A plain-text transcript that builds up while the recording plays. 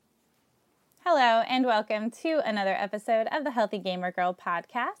Hello, and welcome to another episode of the Healthy Gamer Girl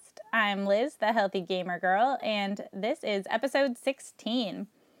podcast. I'm Liz, the Healthy Gamer Girl, and this is episode 16.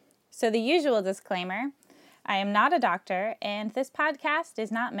 So, the usual disclaimer: I am not a doctor, and this podcast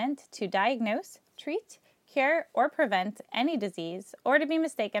is not meant to diagnose, treat, cure, or prevent any disease or to be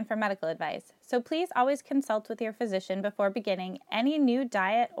mistaken for medical advice. So, please always consult with your physician before beginning any new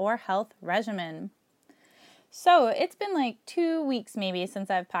diet or health regimen. So it's been like 2 weeks maybe since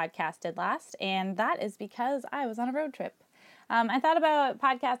I've podcasted last, and that is because I was on a road trip. I thought about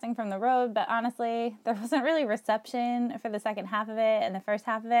podcasting from the road, but honestly, there wasn't really reception for the second half of it, and the first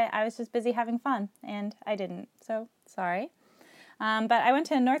half of it, I was just busy having fun, and I didn't, so sorry. But I went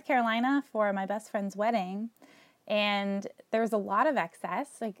to North Carolina for my best friend's wedding, and there was a lot of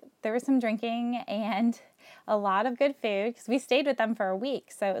excess. Like, there was some drinking and a lot of good food because we stayed with them for a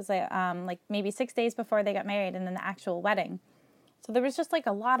week. So it was like maybe 6 days before they got married and then the actual wedding. So there was just like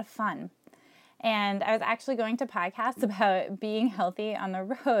a lot of fun. And I was actually going to podcast about being healthy on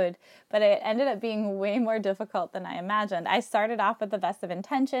the road, but it ended up being way more difficult than I imagined. I started off with the best of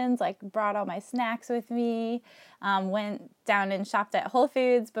intentions, like brought all my snacks with me, went down and shopped at Whole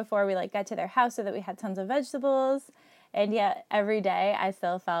Foods before we got to their house so that we had tons of vegetables. And yet every day I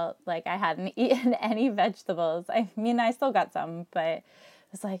still felt like I hadn't eaten any vegetables. I mean, I still got some, but it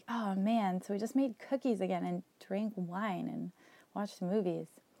was like, oh man, so we just made cookies again and drank wine and watched movies.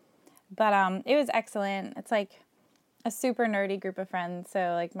 But it was excellent. It's like a super nerdy group of friends.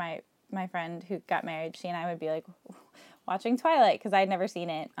 So like my friend who got married, she and I would be like watching Twilight because I'd never seen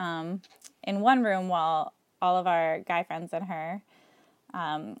it in one room while all of our guy friends and her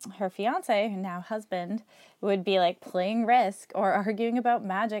fiance, now husband, would be like playing Risk or arguing about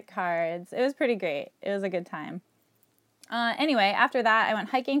magic cards. It was pretty great. It was a good time. Anyway, after that, I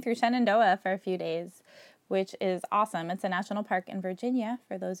went hiking through Shenandoah for a few days, which is awesome. It's a national park in Virginia,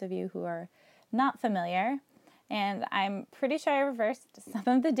 for those of you who are not familiar. And I'm pretty sure I reversed some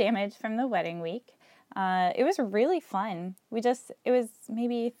of the damage from the wedding week. It was really fun. It was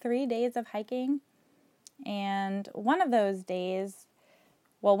maybe 3 days of hiking. And one of those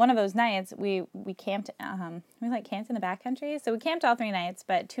nights, we camped, camped in the backcountry. So we camped all 3 nights,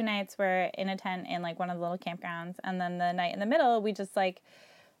 but 2 nights were in a tent in like one of the little campgrounds. And then the night in the middle, we just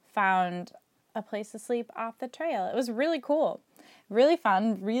found a place to sleep off the trail. It was really cool, really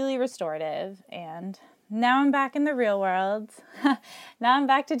fun, really restorative. And now I'm back in the real world. Now I'm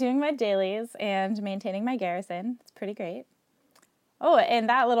back to doing my dailies and maintaining my garrison. It's pretty great. Oh, and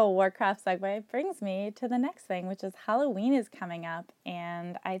that little Warcraft segue brings me to the next thing, which is Halloween is coming up,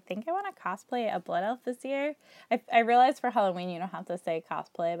 and I think I want to cosplay a Blood Elf this year. I realize for Halloween you don't have to say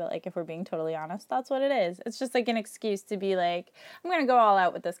cosplay, but if we're being totally honest, that's what it is. It's just like an excuse to be like, I'm going to go all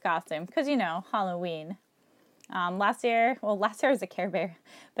out with this costume, because Halloween. Last year I was a Care Bear,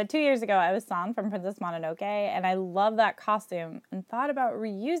 but 2 years ago I was San from Princess Mononoke, and I love that costume and thought about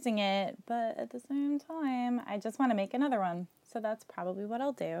reusing it, but at the same time, I just want to make another one. So that's probably what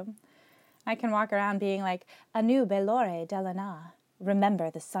I'll do. I can walk around being like, Anu Belore Delana,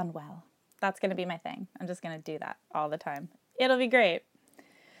 remember the sun well. That's going to be my thing. I'm just going to do that all the time. It'll be great.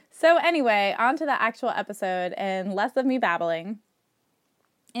 So anyway, on to the actual episode and less of me babbling.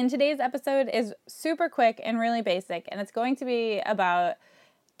 In today's episode is super quick and really basic, and it's going to be about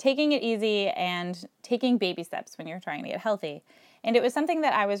taking it easy and taking baby steps when you're trying to get healthy. And it was something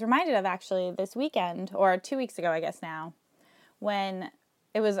that I was reminded of actually this weekend, or 2 weeks ago, I guess now, when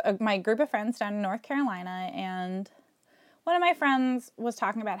it was my group of friends down in North Carolina, and one of my friends was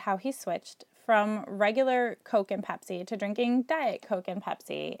talking about how he switched from regular Coke and Pepsi to drinking Diet Coke and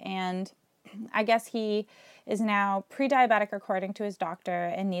Pepsi, and I guess he is now pre-diabetic according to his doctor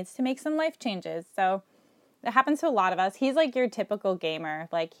and needs to make some life changes. So it happens to a lot of us. He's like your typical gamer.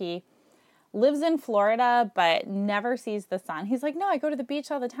 Like, he lives in Florida but never sees the sun. He's like, no, I go to the beach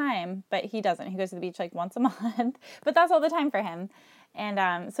all the time, but he doesn't. He goes to the beach like once a month, but that's all the time for him.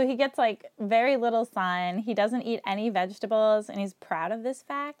 And so he gets like very little sun. He doesn't eat any vegetables, and he's proud of this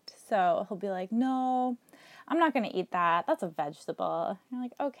fact. So he'll be like, no, I'm not going to eat that. That's a vegetable. And you're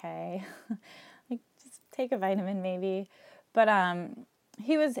like, okay, like just take a vitamin maybe. But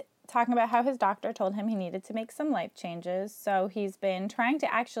he was talking about how his doctor told him he needed to make some life changes. So he's been trying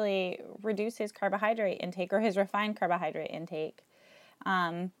to actually reduce his carbohydrate intake, or his refined carbohydrate intake.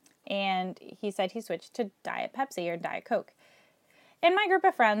 And he said he switched to Diet Pepsi or Diet Coke. And my group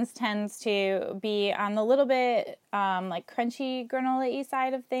of friends tends to be on the little bit crunchy granola-y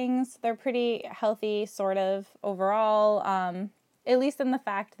side of things. They're pretty healthy, sort of, overall, at least in the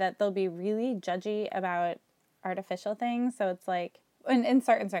fact that they'll be really judgy about artificial things. So it's like, in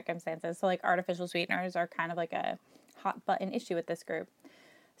certain circumstances, so like artificial sweeteners are kind of like a hot button issue with this group.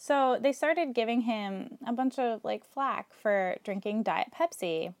 So they started giving him a bunch of like flack for drinking Diet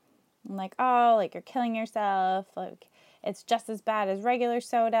Pepsi. I'm like, oh, like you're killing yourself. Like it's just as bad as regular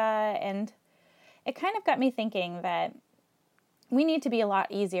soda. And it kind of got me thinking that we need to be a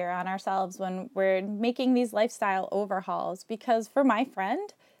lot easier on ourselves when we're making these lifestyle overhauls, because for my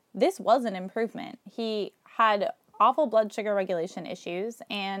friend, this was an improvement. He had awful blood sugar regulation issues,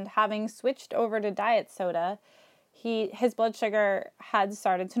 and having switched over to diet soda, his blood sugar had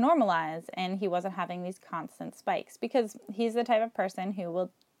started to normalize, and he wasn't having these constant spikes, because he's the type of person who will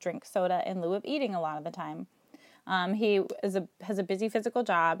drink soda in lieu of eating a lot of the time. He has a busy physical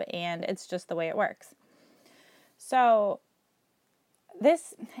job, and it's just the way it works. So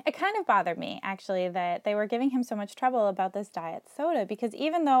it kind of bothered me, actually, that they were giving him so much trouble about this diet soda, because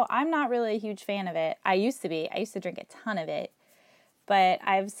even though I'm not really a huge fan of it, I used to drink a ton of it, but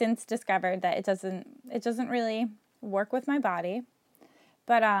I've since discovered that it doesn't really work with my body.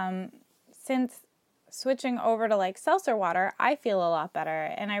 But since switching over to like seltzer water, I feel a lot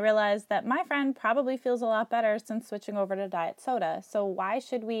better, and I realized that my friend probably feels a lot better since switching over to diet soda. So why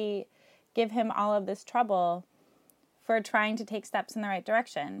should we give him all of this trouble for trying to take steps in the right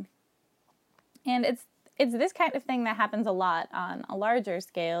direction? And it's this kind of thing that happens a lot on a larger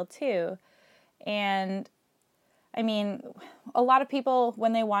scale too. And I mean, a lot of people,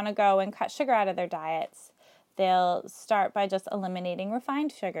 when they want to go and cut sugar out of their diets, they'll start by just eliminating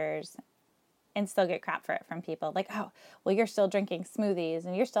refined sugars and still get crap for it from people. Like, oh, well, you're still drinking smoothies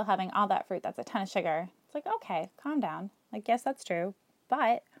and you're still having all that fruit. That's a ton of sugar. It's like, okay, calm down. Like, yes, that's true.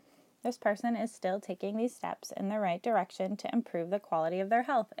 But this person is still taking these steps in the right direction to improve the quality of their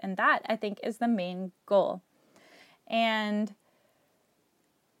health. And that, I think, is the main goal. And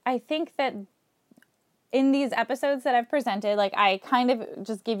I think that in these episodes that I've presented, like I kind of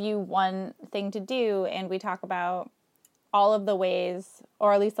just give you one thing to do, and we talk about all of the ways,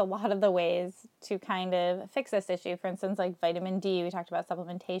 or at least a lot of the ways, to kind of fix this issue. For instance, like vitamin D, we talked about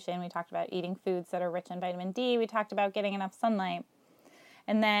supplementation, we talked about eating foods that are rich in vitamin D, we talked about getting enough sunlight.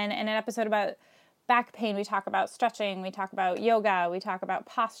 And then in an episode about back pain, we talk about stretching, we talk about yoga, we talk about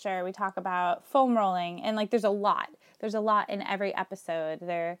posture, we talk about foam rolling, and like there's a lot in every episode.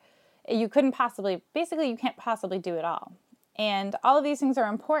 You can't possibly do it all. And all of these things are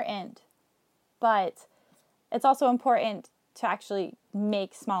important, but it's also important to actually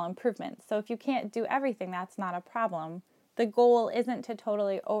make small improvements. So if you can't do everything, that's not a problem. The goal isn't to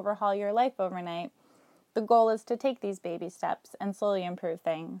totally overhaul your life overnight. The goal is to take these baby steps and slowly improve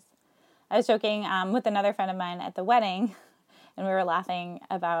things. I was joking with another friend of mine at the wedding, and we were laughing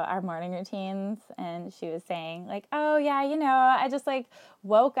about our morning routines, and she was saying, like, oh, yeah, I just, like,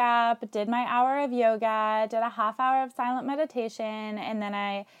 woke up, did my hour of yoga, did a half hour of silent meditation, and then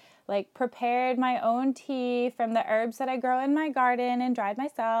I, like, prepared my own tea from the herbs that I grow in my garden and dried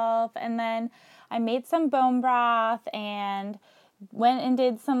myself, and then I made some bone broth and went and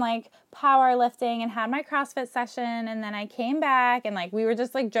did some like powerlifting and had my CrossFit session, and then I came back, and like we were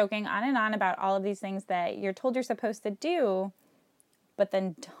just like joking on and on about all of these things that you're told you're supposed to do, but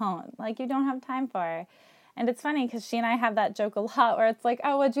then you don't have time for. And it's funny because she and I have that joke a lot where it's like,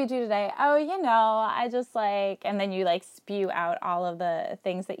 oh, what'd you do today? Oh, I just like, and then you like spew out all of the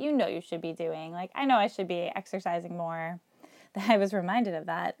things that you should be doing. Like, I know I should be exercising more. I was reminded of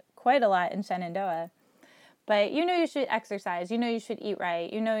that quite a lot in Shenandoah. But you should exercise, you should eat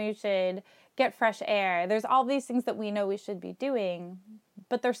right, you should get fresh air. There's all these things that we know we should be doing,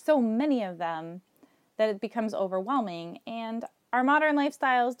 but there's so many of them that it becomes overwhelming. And our modern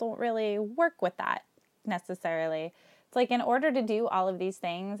lifestyles don't really work with that necessarily. It's like, in order to do all of these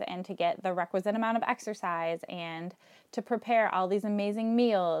things and to get the requisite amount of exercise and to prepare all these amazing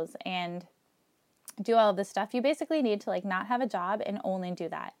meals and do all of this stuff, you basically need to like not have a job and only do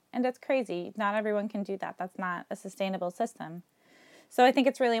that. And it's crazy. Not everyone can do that. That's not a sustainable system. So I think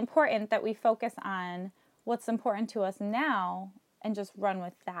it's really important that we focus on what's important to us now and just run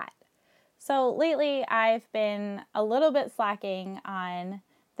with that. So lately I've been a little bit slacking on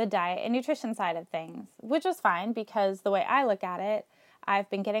the diet and nutrition side of things, which is fine because the way I look at it, I've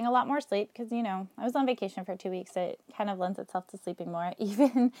been getting a lot more sleep because, I was on vacation for 2 weeks. It kind of lends itself to sleeping more,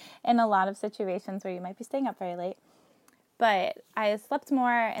 even in a lot of situations where you might be staying up very late. But I slept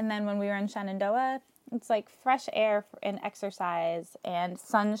more, and then when we were in Shenandoah, it's like fresh air and exercise and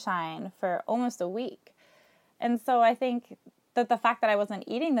sunshine for almost a week. And so I think that the fact that I wasn't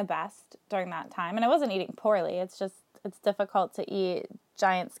eating the best during that time, and I wasn't eating poorly, it's difficult to eat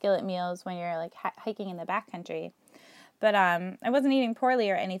giant skillet meals when you're like hiking in the backcountry. But I wasn't eating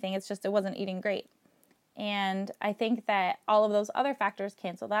poorly or anything. It's just it wasn't eating great. And I think that all of those other factors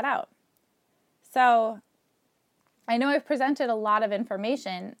cancel that out. So I know I've presented a lot of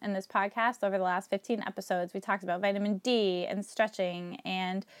information in this podcast over the last 15 episodes. We talked about vitamin D and stretching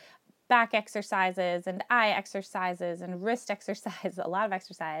and back exercises and eye exercises and wrist exercise, a lot of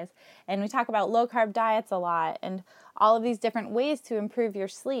exercise. And we talk about low-carb diets a lot and all of these different ways to improve your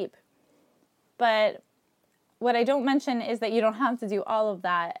sleep. But what I don't mention is that you don't have to do all of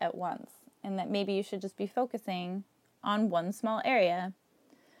that at once, and that maybe you should just be focusing on one small area.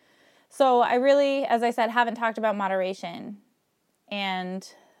 So I really, as I said, haven't talked about moderation, and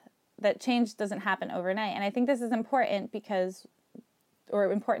that change doesn't happen overnight. And I think this is important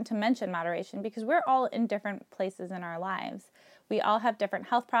important to mention moderation, because we're all in different places in our lives. We all have different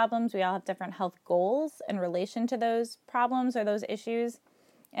health problems. We all have different health goals in relation to those problems or those issues.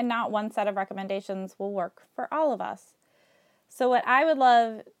 And not one set of recommendations will work for all of us. So what I would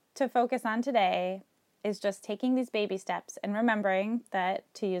love to focus on today is just taking these baby steps and remembering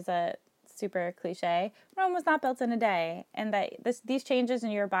that, to use a super cliche, Rome was not built in a day, and that these changes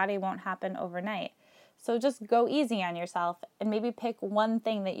in your body won't happen overnight. So just go easy on yourself and maybe pick one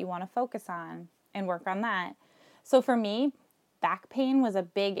thing that you want to focus on and work on that. So for me, back pain was a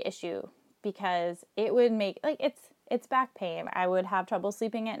big issue because it would make, it's back pain. I would have trouble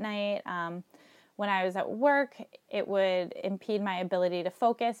sleeping at night. When I was at work, it would impede my ability to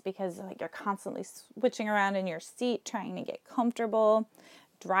focus because you're constantly switching around in your seat, trying to get comfortable.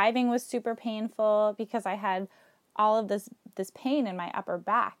 Driving was super painful because I had all of this pain in my upper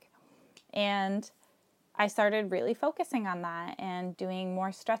back. And I started really focusing on that and doing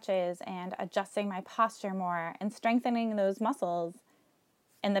more stretches and adjusting my posture more and strengthening those muscles,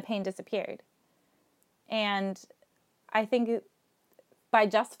 and the pain disappeared. And I think by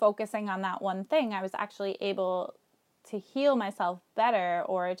just focusing on that one thing, I was actually able to heal myself better,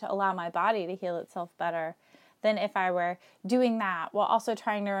 or to allow my body to heal itself better, than if I were doing that while also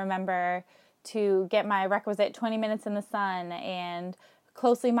trying to remember to get my requisite 20 minutes in the sun, and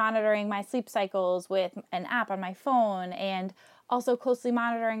closely monitoring my sleep cycles with an app on my phone, and also closely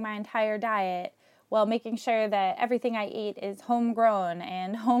monitoring my entire diet while making sure that everything I eat is homegrown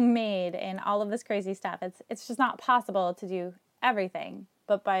and homemade and all of this crazy stuff. It's just not possible to do everything,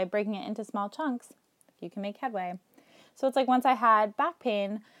 but by breaking it into small chunks, you can make headway. So it's like once I had back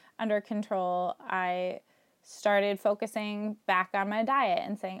pain under control, I started focusing back on my diet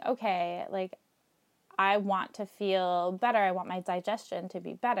and saying, okay, I want to feel better. I want my digestion to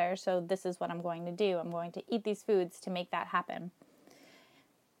be better. So this is what I'm going to do. I'm going to eat these foods to make that happen.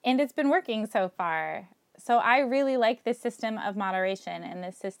 And it's been working so far. So I really like this system of moderation and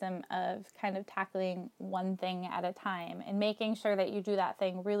this system of kind of tackling one thing at a time and making sure that you do that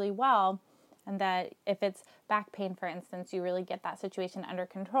thing really well, and that if it's back pain, for instance, you really get that situation under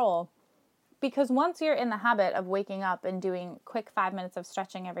control. Because once you're in the habit of waking up and doing quick 5 minutes of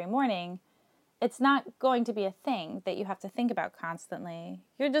stretching every morning, it's not going to be a thing that you have to think about constantly.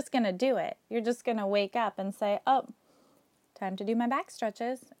 You're just going to do it. You're just going to wake up and say, oh, time to do my back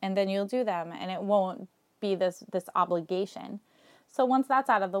stretches, and then you'll do them, and it won't be this obligation. So once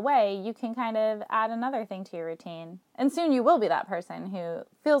that's out of the way, you can kind of add another thing to your routine. And soon you will be that person who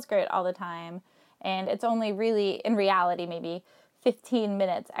feels great all the time, and it's only really, in reality, maybe 15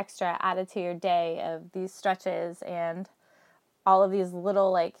 minutes extra added to your day of these stretches and all of these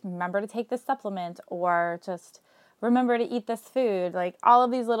little, remember to take this supplement, or just remember to eat this food, all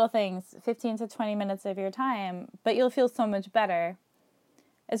of these little things, 15 to 20 minutes of your time, but you'll feel so much better.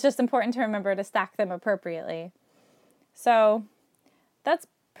 It's just important to remember to stack them appropriately. So that's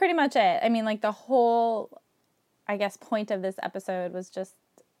pretty much it. I mean, the whole, point of this episode was just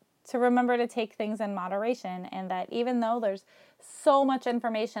to remember to take things in moderation, and that even though there's so much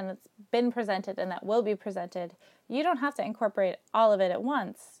information that's been presented and that will be presented, you don't have to incorporate all of it at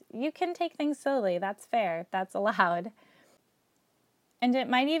once. You can take things slowly. That's fair. That's allowed. And it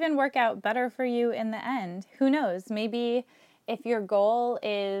might even work out better for you in the end. Who knows? Maybe if your goal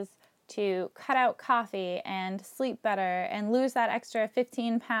is to cut out coffee and sleep better and lose that extra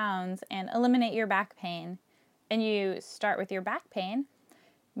 15 pounds and eliminate your back pain, and you start with your back pain,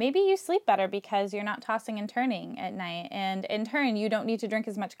 maybe you sleep better because you're not tossing and turning at night. And in turn, you don't need to drink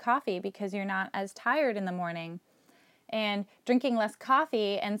as much coffee because you're not as tired in the morning. And drinking less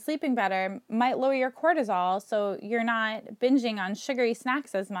coffee and sleeping better might lower your cortisol, so you're not binging on sugary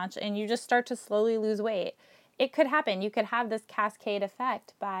snacks as much, and you just start to slowly lose weight. It could happen. You could have this cascade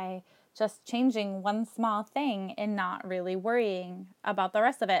effect by just changing one small thing and not really worrying about the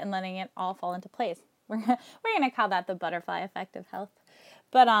rest of it and letting it all fall into place. We're going to call that the butterfly effect of health.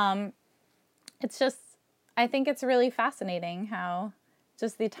 But it's just, I think it's really fascinating how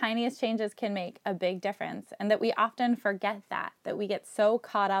just the tiniest changes can make a big difference, and that we often forget that we get so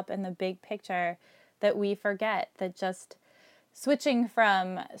caught up in the big picture that we forget that just switching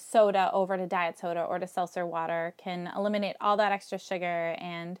from soda over to diet soda or to seltzer water can eliminate all that extra sugar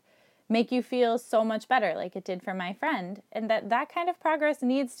and make you feel so much better, like it did for my friend. And that kind of progress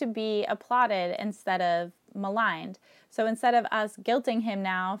needs to be applauded instead of maligned. So instead of us guilting him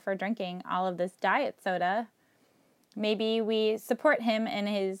now for drinking all of this diet soda, maybe we support him in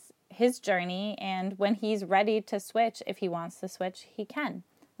his journey, and when he's ready to switch, if he wants to switch, he can.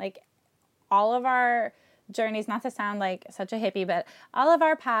 Like, all of our journeys, not to sound like such a hippie, but all of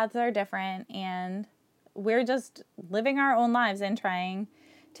our paths are different, and we're just living our own lives and trying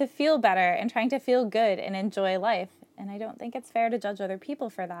to feel better and trying to feel good and enjoy life. And I don't think it's fair to judge other people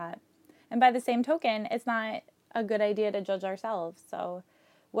for that. And by the same token, it's not a good idea to judge ourselves. So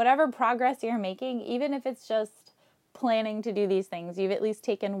whatever progress you're making, even if it's just planning to do these things, you've at least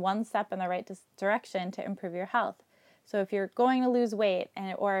taken one step in the right direction to improve your health. So if you're going to lose weight,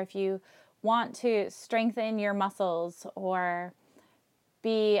 or if you want to strengthen your muscles, or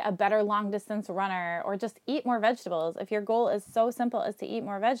be a better long distance runner, or just eat more vegetables, if your goal is so simple as to eat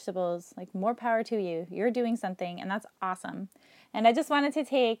more vegetables, like, more power to you. You're doing something, and that's awesome. And I just wanted to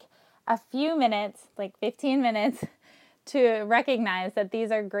take a few minutes, like 15 minutes, to recognize that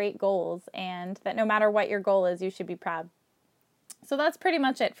these are great goals, and that no matter what your goal is, you should be proud. So that's pretty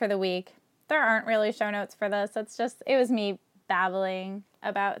much it for the week. There aren't really show notes for this. It was me babbling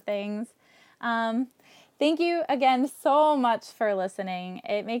about things. Thank you again so much for listening.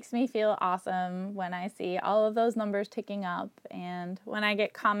 It makes me feel awesome when I see all of those numbers ticking up, and when I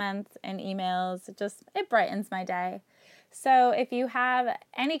get comments and emails, it brightens my day. So if you have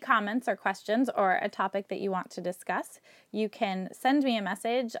any comments or questions or a topic that you want to discuss, you can send me a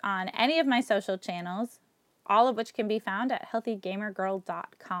message on any of my social channels, all of which can be found at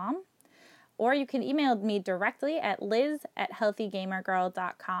healthygamergirl.com. Or you can email me directly at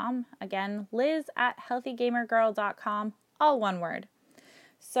liz@healthygamergirl.com. Again, liz@healthygamergirl.com, all one word.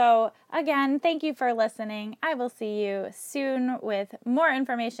 So again, thank you for listening. I will see you soon with more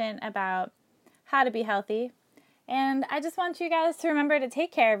information about how to be healthy. And I just want you guys to remember to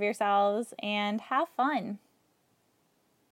take care of yourselves and have fun.